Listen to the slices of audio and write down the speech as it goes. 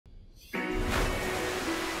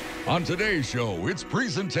On today's show, it's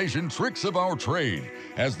presentation tricks of our trade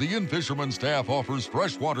as the In-Fisherman staff offers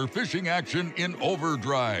freshwater fishing action in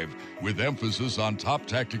overdrive with emphasis on top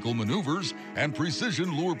tactical maneuvers and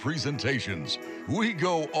precision lure presentations. We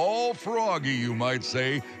go all froggy, you might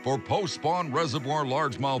say, for post-spawn reservoir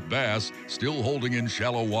largemouth bass still holding in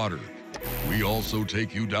shallow water. We also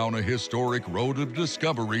take you down a historic road of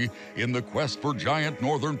discovery in the quest for giant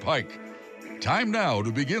northern pike. Time now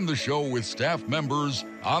to begin the show with staff members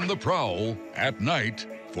on the prowl at night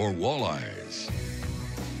for walleyes.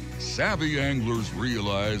 Savvy anglers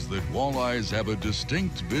realize that walleyes have a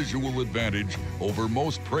distinct visual advantage over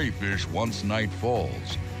most prey fish once night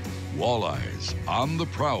falls. Walleyes on the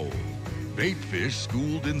prowl, bait fish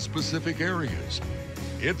schooled in specific areas.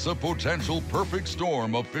 It's a potential perfect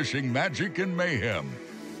storm of fishing magic and mayhem,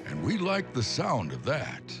 and we like the sound of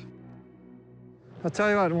that. I'll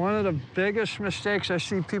tell you what, one of the biggest mistakes I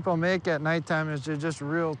see people make at nighttime is they just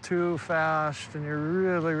reel too fast, and you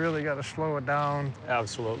really got to slow it down.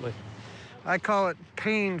 Absolutely. I call it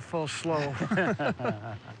painful slow.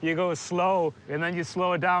 You go slow, and then you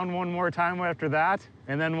slow it down one more time after that,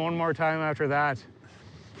 and then one more time after that.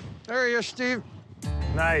 There you are, Steve.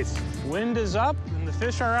 Nice. Wind is up, and the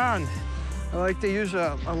fish are on. I like to use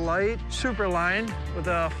a light super line with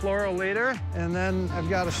a fluoro leader, and then I've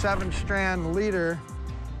got a 7-strand leader,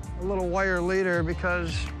 a little wire leader,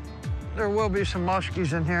 because there will be some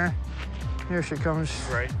muskies in here. Here she comes.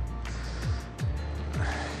 Right.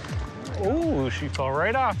 Oh, she fell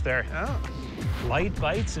right off there. Yeah. Light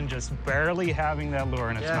bites and just barely having that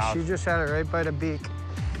lure in its mouth. Yeah, she just had it right by the beak.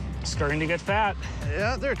 Starting to get fat.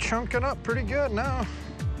 Yeah, they're chunking up pretty good now.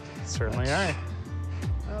 Certainly are.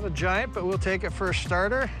 Not a giant, but we'll take it for a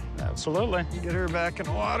starter. Absolutely. Get her back in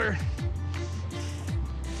the water.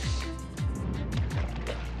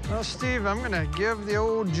 Well, Steve, I'm gonna give the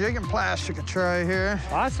old jig and plastic a try here.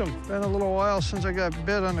 Awesome. Been a little while since I got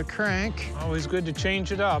bit on the crank. Always good to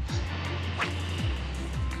change it up.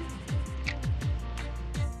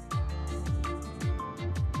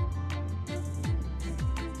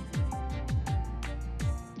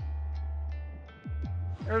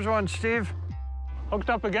 There's one, Steve. Hooked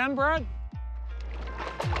up again, Bret?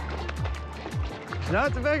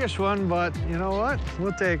 Not the biggest one, but you know what?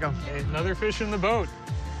 We'll take him. Hey, another fish in the boat.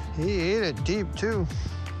 He ate it deep, too.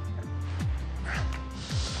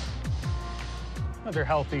 Another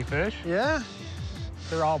healthy fish. Yeah?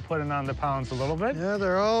 They're all putting on the pounds a little bit. Yeah,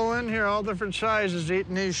 they're all in here, all different sizes,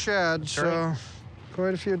 eating these shads. That's right. So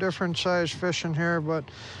quite a few different size fish in here, but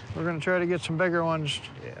we're gonna try to get some bigger ones.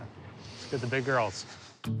 Yeah, let's get the big girls.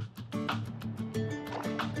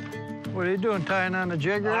 What are you doing, tying on the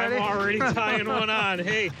jig already? I'm already tying one on.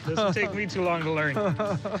 Hey, doesn't take me too long to learn.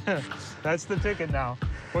 That's the ticket now.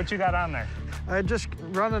 What you got on there? I just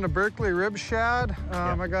running a Berkeley rib shad.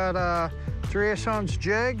 I got a 3/8 ounce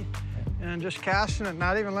jig and just casting it,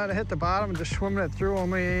 not even letting it hit the bottom, and just swimming it through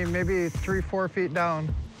only maybe 3-4 feet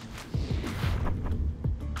down.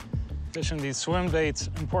 Fishing these swim baits,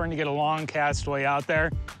 important to get a long castaway out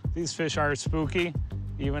there. These fish are spooky.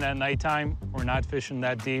 Even at nighttime, we're not fishing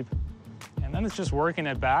that deep. And then it's just working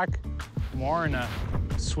it back more in a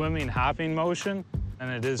swimming, hopping motion than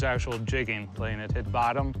it is actual jigging, letting it hit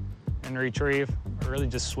bottom and retrieve, or really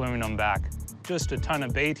just swimming them back. Just a ton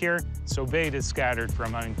of bait here, so bait is scattered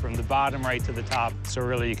from the bottom right to the top, so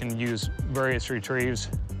really you can use various retrieves.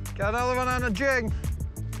 Got another one on a jig.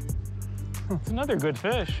 It's another good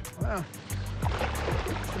fish. Wow,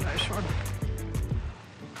 that's a nice one.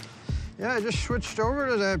 Yeah, I just switched over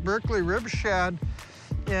to that Berkeley rib shad,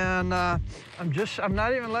 and I'm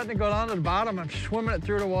not even letting it go down to the bottom. I'm swimming it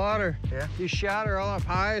through the water. Yeah. These shad are all up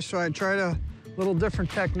high, so I tried a little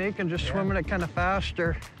different technique and just swimming it kind of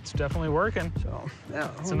faster. It's definitely working. So,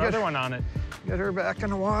 yeah. It's another one on it. Get her back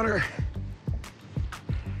in the water.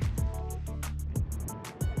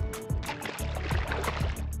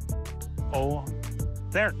 Oh,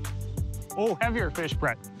 there. Oh, heavier fish,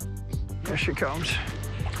 Bret. There she comes.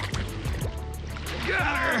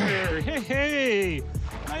 Got her! Hey,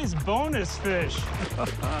 nice bonus fish.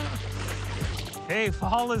 Hey,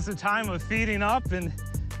 fall is the time of feeding up, and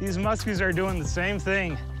these muskies are doing the same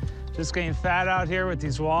thing. Just getting fat out here with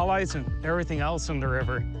these walleyes and everything else in the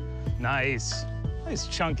river. Nice. Nice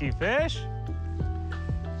chunky fish.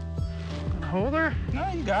 Hold her? No,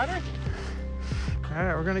 you got her. All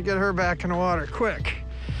right, we're gonna get her back in the water, quick.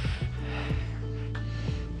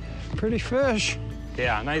 Pretty fish.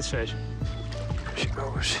 Yeah, nice fish. There she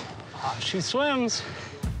goes. Oh, she swims.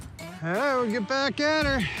 All right, we'll get back at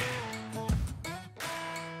her.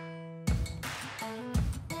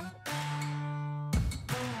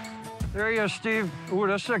 There here you go, Steve. Ooh,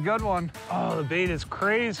 this is a good one. Oh, the bait is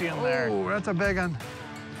crazy in there. Oh, that's a big one.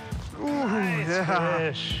 Ooh, Nice yeah.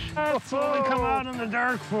 fish. That's what we come out in the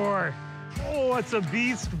dark for. Oh, it's a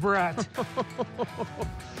beast, Brett.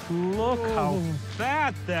 Look how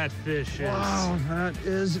fat that fish is. Wow, that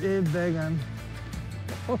is a big one.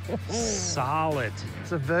 Solid.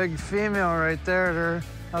 It's a big female right there.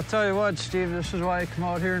 I'll tell you what, Steve, this is why I come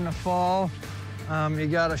out here in the fall. You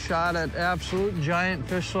got a shot at absolute giant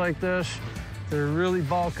fish like this. They're really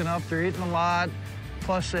bulking up. They're eating a lot.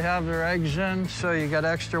 Plus, they have their eggs in, so you got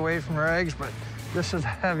extra weight from their eggs. But this is a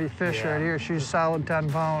heavy fish right here. She's solid 10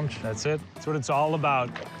 pounds. That's it. That's what it's all about.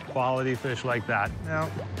 Quality fish like that. Yeah.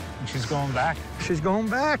 And she's going back. She's going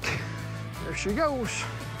back. There she goes.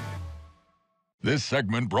 This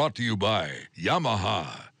segment brought to you by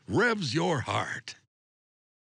Yamaha. Revs your heart.